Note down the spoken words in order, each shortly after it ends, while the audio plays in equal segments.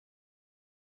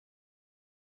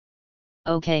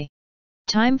Okay.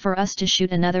 Time for us to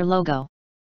shoot another logo.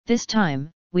 This time,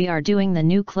 we are doing the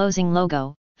new closing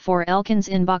logo, for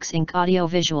Elkinsinboxinc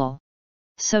Audiovisual.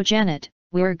 So Janet,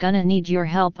 we're gonna need your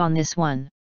help on this one.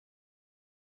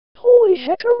 Holy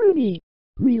heckaroonie!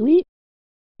 Really?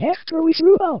 After we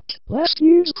threw out last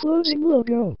year's closing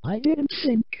logo, I didn't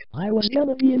think I was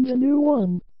gonna be in the new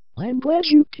one. I'm glad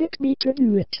you picked me to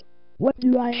do it. What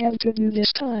do I have to do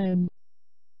this time?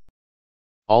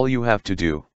 All you have to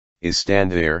do is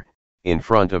stand there, in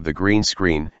front of the green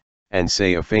screen, and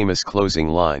say a famous closing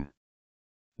line.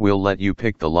 We'll let you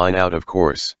pick the line out, of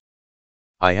course.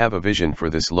 I have a vision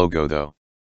for this logo though.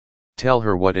 Tell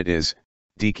her what it is,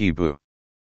 Diki Boo.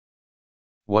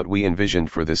 What we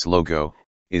envisioned for this logo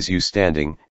is you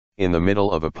standing in the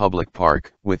middle of a public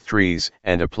park with trees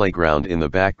and a playground in the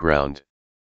background.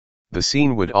 The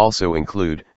scene would also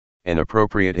include an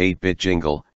appropriate 8-bit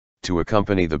jingle to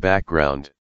accompany the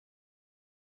background.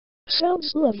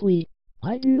 Sounds lovely.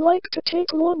 I do like to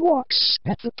take long walks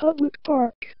at the public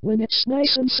park when it's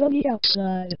nice and sunny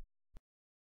outside.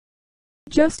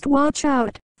 Just watch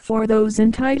out for those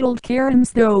entitled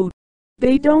Karens though.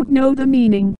 They don't know the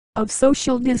meaning of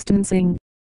social distancing.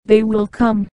 They will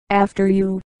come after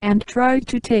you and try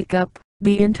to take up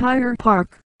the entire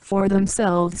park for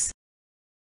themselves.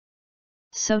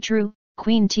 So true,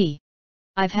 Queen T.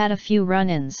 I've had a few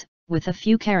run-ins with a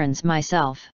few Karens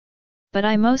myself. But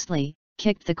I mostly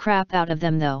kicked the crap out of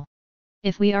them though.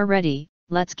 If we are ready,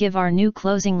 let's give our new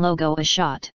closing logo a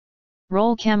shot.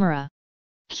 Roll camera.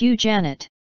 Cue Janet.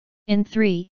 In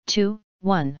 3, 2,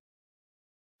 1.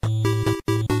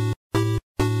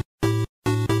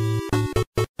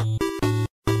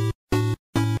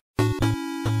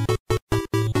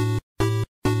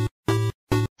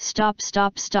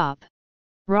 Stop.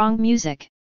 Wrong music.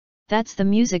 That's the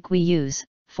music we use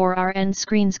for our end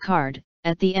screens card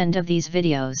at the end of these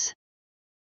videos.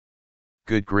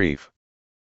 Good grief.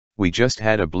 We just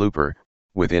had a blooper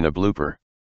within a blooper.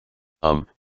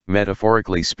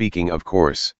 Metaphorically speaking, of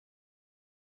course.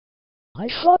 I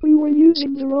thought we were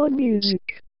using the wrong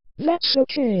music. That's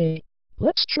okay.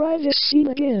 Let's try this scene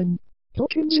again.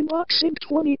 Elkinsinboxinc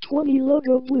 2020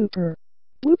 logo blooper.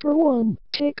 Blooper 1,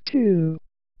 take 2.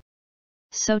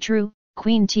 So true,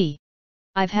 Queen T.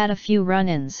 I've had a few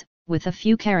run-ins with a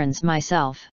few Karens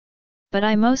myself. But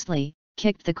I mostly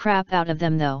kicked the crap out of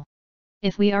them though.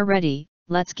 If we are ready,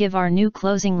 let's give our new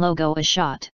closing logo a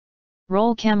shot.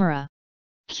 Roll camera.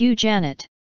 Cue Janet.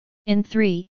 In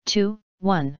 3, 2,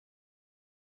 1.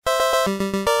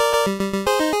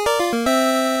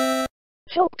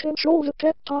 Help control the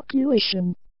pet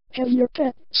population. Have your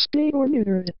pet spayed or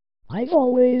neutered. I've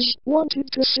always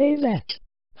wanted to say that.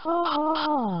 Ha ha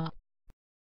ha.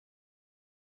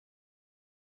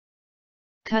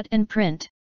 Cut and print.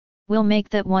 We'll make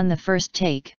that one the first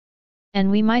take. And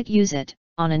we might use it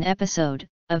on an episode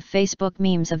of Facebook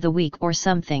Memes of the Week or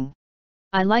something.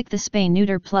 I like the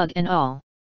spay-neuter plug and all.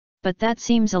 But that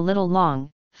seems a little long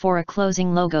for a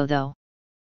closing logo though.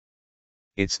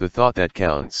 It's the thought that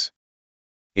counts.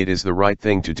 It is the right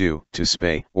thing to do to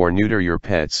spay or neuter your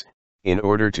pets, in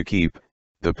order to keep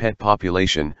the pet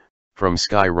population from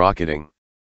skyrocketing.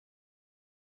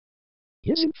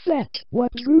 Isn't that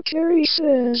what Drew Carey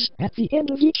says at the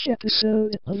end of each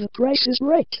episode of The Price is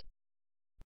Right?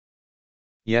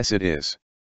 Yes, it is.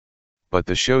 But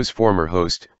the show's former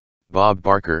host, Bob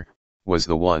Barker, was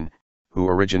the one who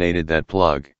originated that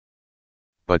plug.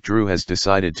 But Drew has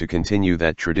decided to continue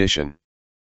that tradition.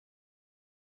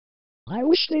 I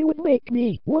wish they would make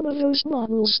me one of those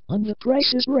models on The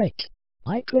Price is Right.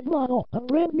 I could model a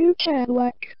brand new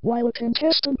Cadillac while a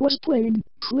contestant was playing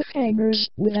cliffhangers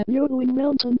with a yodeling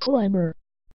mountain climber.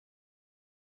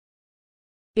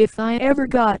 If I ever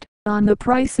got on The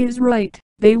Price is Right,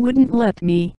 they wouldn't let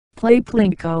me play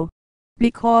Plinko.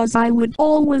 Because I would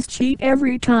always cheat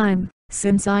every time,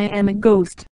 since I am a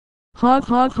ghost. Hog.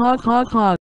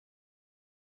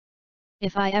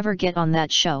 If I ever get on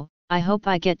that show, I hope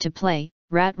I get to play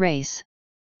Rat Race.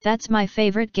 That's my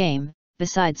favorite game,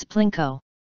 besides Plinko.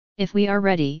 If we are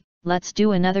ready, let's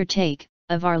do another take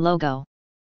of our logo.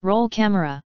 Roll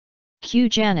camera. Cue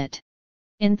Janet.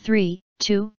 In 3,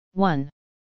 2, 1.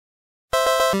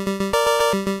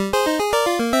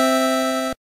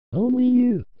 Only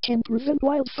you can prevent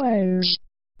wildfires.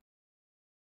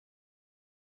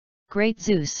 Great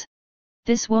Zeus.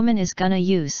 This woman is gonna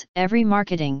use every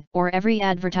marketing or every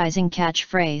advertising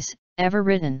catchphrase ever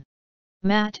written.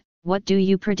 Matt, what do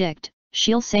you predict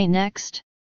she'll say next?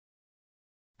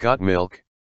 Got milk?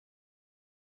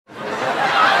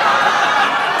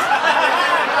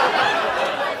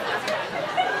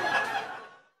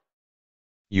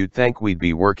 You'd think we'd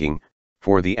be working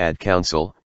for the ad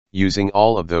council, using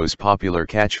all of those popular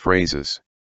catchphrases.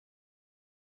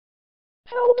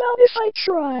 How about if I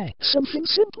try something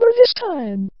simpler this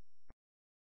time?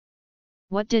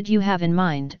 What did you have in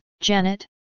mind, Janet?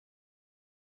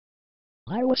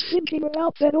 I was thinking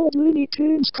about that old Looney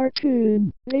Tunes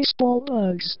cartoon, Baseball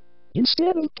Bugs.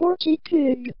 Instead of Porky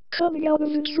Pig coming out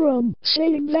of his drum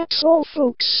saying that's all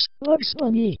folks, Bugs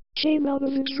Bunny came out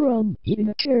of his drum eating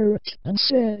a carrot and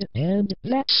said, and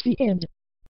that's the end.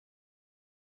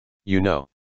 You know,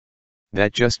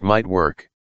 that just might work.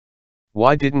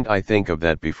 Why didn't I think of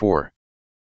that before?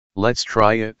 Let's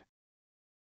try it.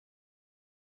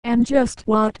 And just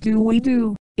what do we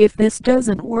do if this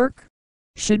doesn't work?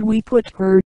 Should we put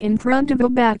her in front of a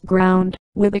background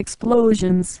with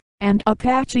explosions and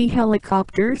Apache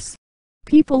helicopters?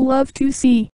 People love to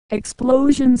see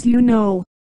explosions, you know.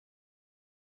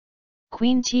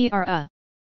 Queen Tra.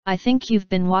 I think you've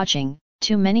been watching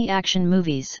too many action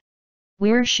movies.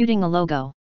 We're shooting a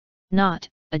logo, not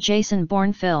a Jason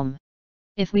Bourne film.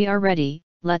 If we are ready,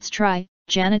 let's try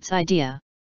Janet's idea.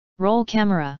 Roll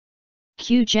camera.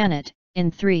 Cue Janet,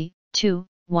 in 3, 2,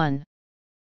 1.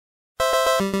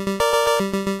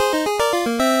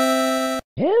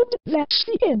 And that's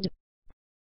the end.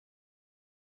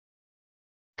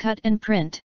 Cut and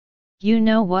print. You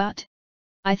know what?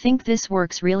 I think this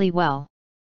works really well.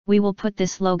 We will put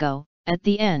this logo at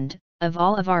the end of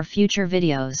all of our future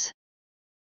videos.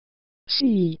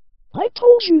 See, I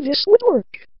told you this would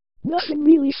work. Nothing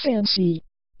really fancy.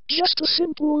 Just a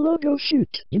simple logo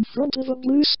shoot in front of a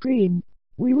blue screen.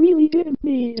 We really didn't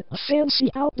need a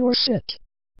fancy outdoor set.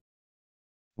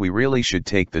 We really should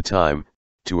take the time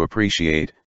to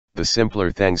appreciate the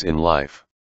simpler things in life.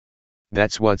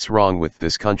 That's what's wrong with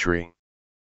this country.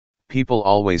 People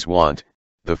always want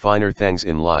the finer things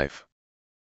in life.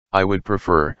 I would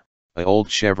prefer an old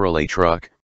Chevrolet truck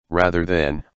rather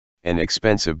than an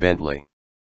expensive Bentley.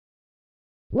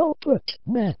 Well put,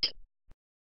 Matt.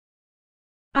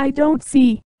 I don't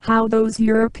see how those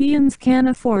Europeans can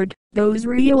afford those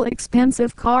real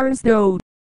expensive cars though.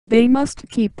 They must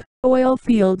keep oil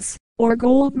fields or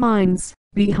gold mines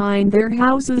behind their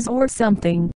houses or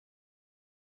something.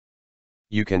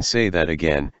 You can say that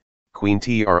again, Queen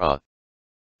Tra.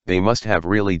 They must have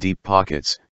really deep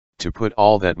pockets to put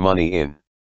all that money in.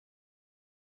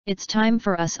 It's time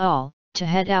for us all to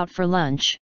head out for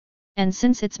lunch. And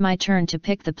since it's my turn to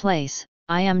pick the place,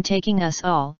 I am taking us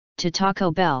all to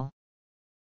Taco Bell.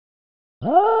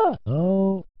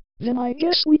 Oh. Then I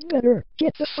guess we'd better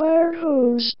get the fire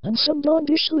hose and some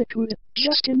blondish liquid,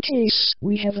 just in case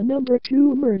we have a number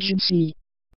 2 emergency.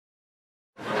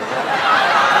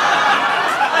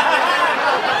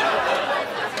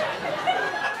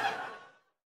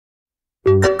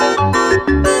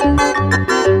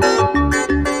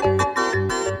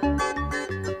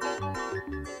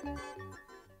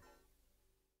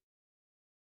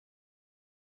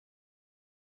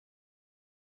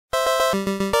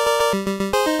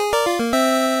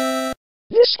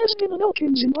 This has been an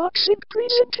Elkinsinboxinc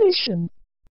presentation.